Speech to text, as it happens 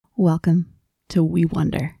Welcome to We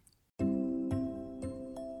Wonder.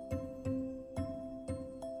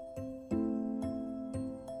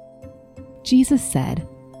 Jesus said,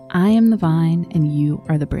 "I am the vine and you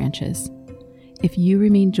are the branches. If you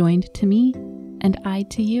remain joined to me and I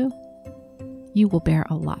to you, you will bear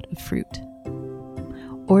a lot of fruit."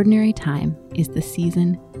 Ordinary time is the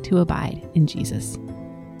season to abide in Jesus.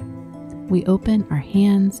 We open our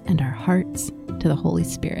hands and our hearts to the Holy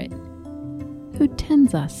Spirit, who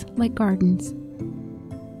tends us like gardens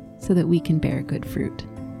so that we can bear good fruit.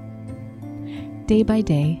 Day by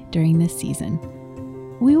day during this season,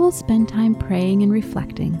 we will spend time praying and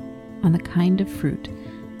reflecting on the kind of fruit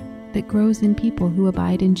that grows in people who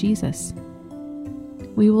abide in Jesus.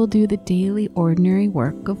 We will do the daily ordinary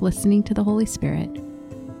work of listening to the Holy Spirit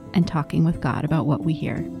and talking with God about what we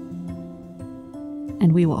hear.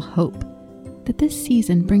 And we will hope that this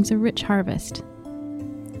season brings a rich harvest,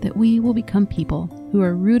 that we will become people who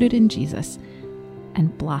are rooted in Jesus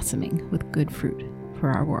and blossoming with good fruit for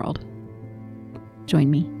our world. Join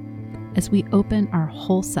me as we open our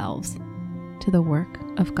whole selves to the work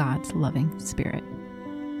of God's loving Spirit.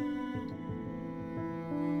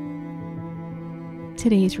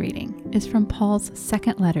 Today's reading is from Paul's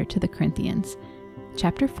second letter to the Corinthians,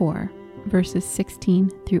 chapter 4, verses 16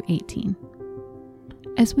 through 18.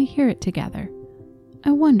 As we hear it together,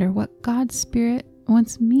 I wonder what God's Spirit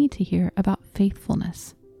wants me to hear about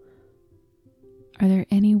faithfulness. Are there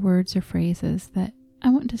any words or phrases that I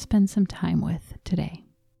want to spend some time with today?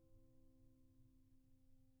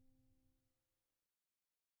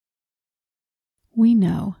 We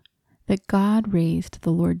know that God raised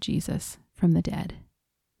the Lord Jesus from the dead,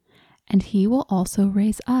 and he will also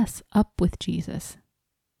raise us up with Jesus,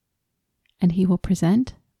 and he will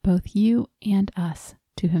present both you and us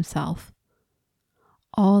to himself.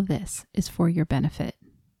 All this is for your benefit.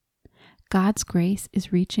 God's grace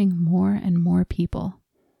is reaching more and more people,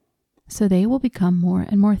 so they will become more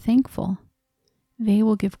and more thankful. They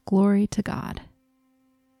will give glory to God.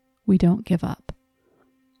 We don't give up.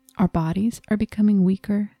 Our bodies are becoming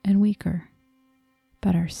weaker and weaker,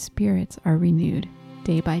 but our spirits are renewed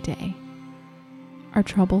day by day. Our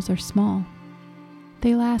troubles are small.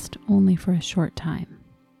 They last only for a short time,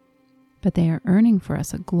 but they are earning for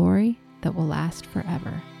us a glory that will last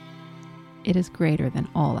forever. It is greater than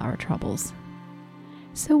all our troubles.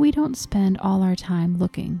 So we don't spend all our time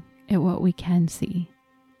looking at what we can see.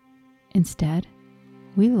 Instead,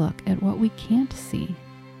 we look at what we can't see.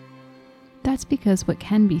 That's because what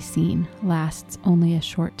can be seen lasts only a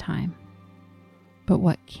short time, but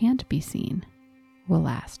what can't be seen will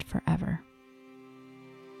last forever.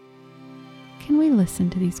 Can we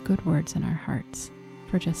listen to these good words in our hearts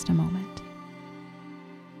for just a moment?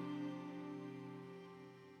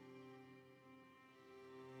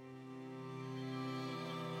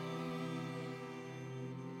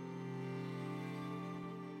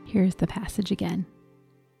 Here's the passage again.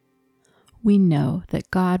 We know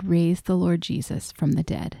that God raised the Lord Jesus from the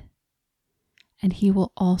dead, and he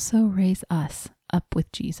will also raise us up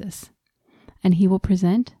with Jesus, and he will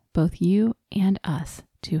present both you and us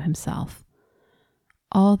to himself.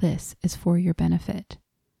 All this is for your benefit.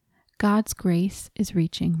 God's grace is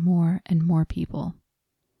reaching more and more people,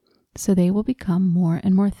 so they will become more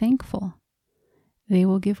and more thankful. They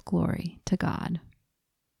will give glory to God.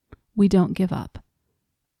 We don't give up.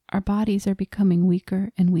 Our bodies are becoming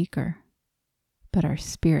weaker and weaker, but our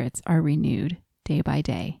spirits are renewed day by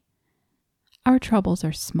day. Our troubles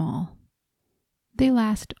are small. They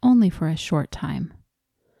last only for a short time,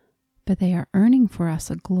 but they are earning for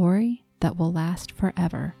us a glory that will last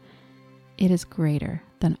forever. It is greater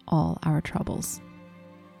than all our troubles.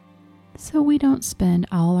 So we don't spend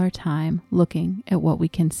all our time looking at what we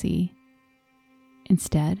can see.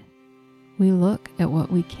 Instead, we look at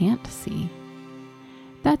what we can't see.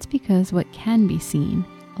 That's because what can be seen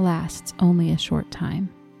lasts only a short time,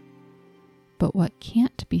 but what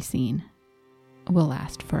can't be seen will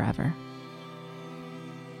last forever.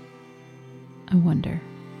 I wonder,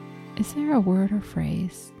 is there a word or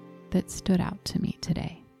phrase that stood out to me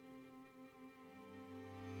today?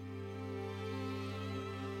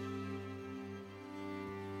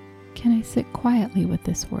 Can I sit quietly with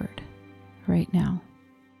this word right now?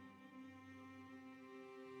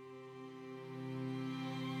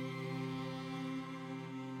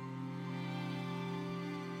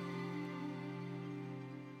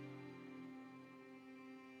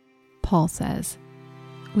 Paul says,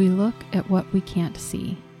 we look at what we can't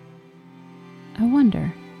see. I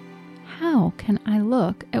wonder, how can I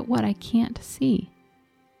look at what I can't see?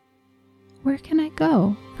 Where can I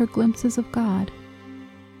go for glimpses of God,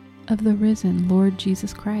 of the risen Lord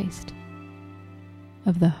Jesus Christ?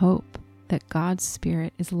 of the hope that God's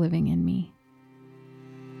Spirit is living in me.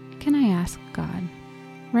 Can I ask God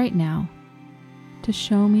right now to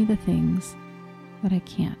show me the things that I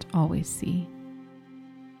can't always see?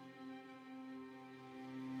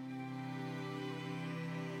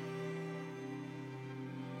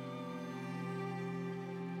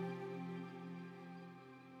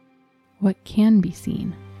 What can be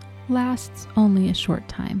seen lasts only a short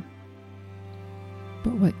time,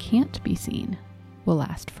 but what can't be seen will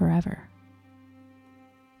last forever.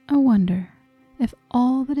 I wonder if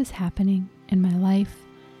all that is happening in my life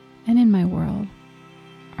and in my world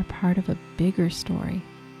are part of a bigger story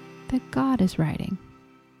that God is writing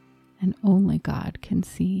and only God can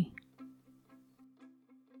see.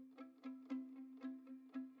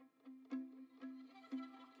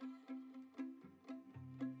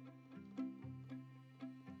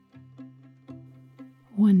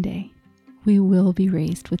 One day, we will be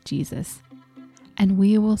raised with Jesus, and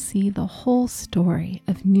we will see the whole story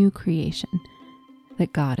of new creation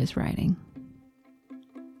that God is writing.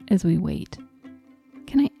 As we wait,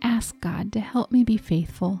 can I ask God to help me be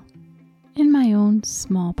faithful in my own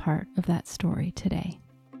small part of that story today?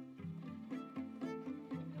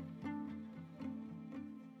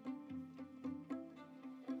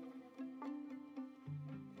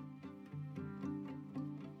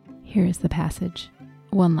 Here is the passage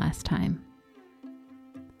one last time.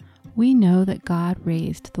 We know that God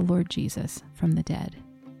raised the Lord Jesus from the dead,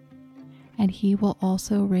 and He will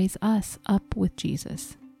also raise us up with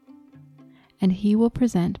Jesus, and He will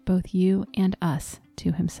present both you and us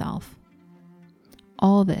to Himself.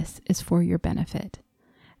 All this is for your benefit.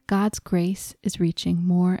 God's grace is reaching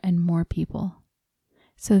more and more people,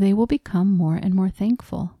 so they will become more and more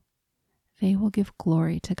thankful. They will give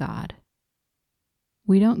glory to God.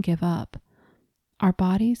 We don't give up. Our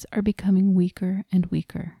bodies are becoming weaker and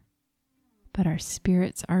weaker, but our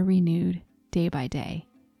spirits are renewed day by day.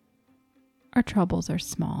 Our troubles are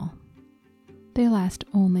small. They last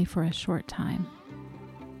only for a short time,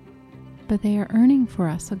 but they are earning for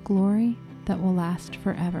us a glory that will last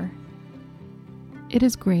forever. It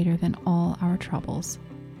is greater than all our troubles.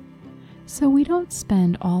 So we don't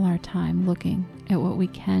spend all our time looking at what we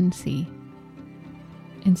can see.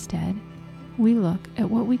 Instead, we look at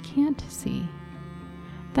what we can't see.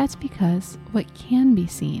 That's because what can be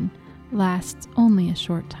seen lasts only a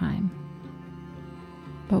short time.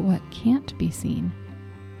 But what can't be seen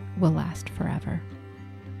will last forever.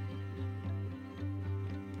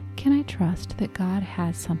 Can I trust that God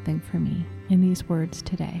has something for me in these words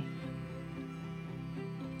today?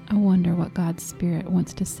 I wonder what God's Spirit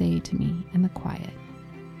wants to say to me in the quiet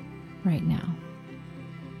right now.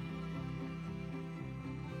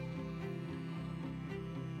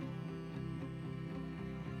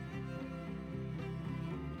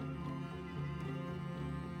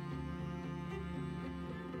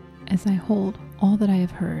 As I hold all that I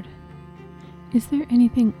have heard, is there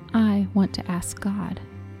anything I want to ask God?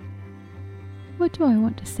 What do I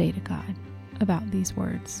want to say to God about these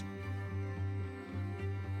words?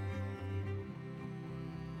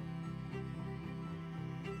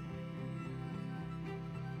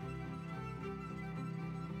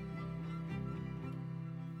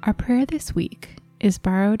 Our prayer this week is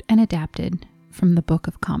borrowed and adapted from the Book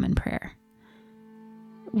of Common Prayer.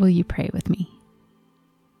 Will you pray with me?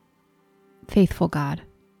 Faithful God,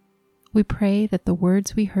 we pray that the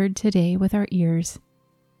words we heard today with our ears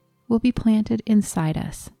will be planted inside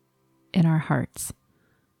us, in our hearts.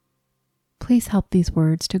 Please help these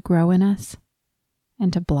words to grow in us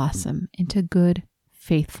and to blossom into good,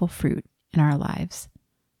 faithful fruit in our lives.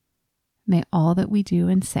 May all that we do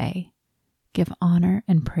and say give honor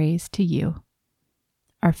and praise to you,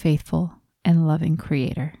 our faithful and loving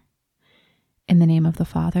Creator. In the name of the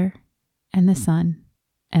Father, and the Son,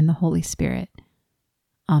 and the Holy Spirit.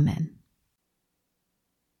 Amen.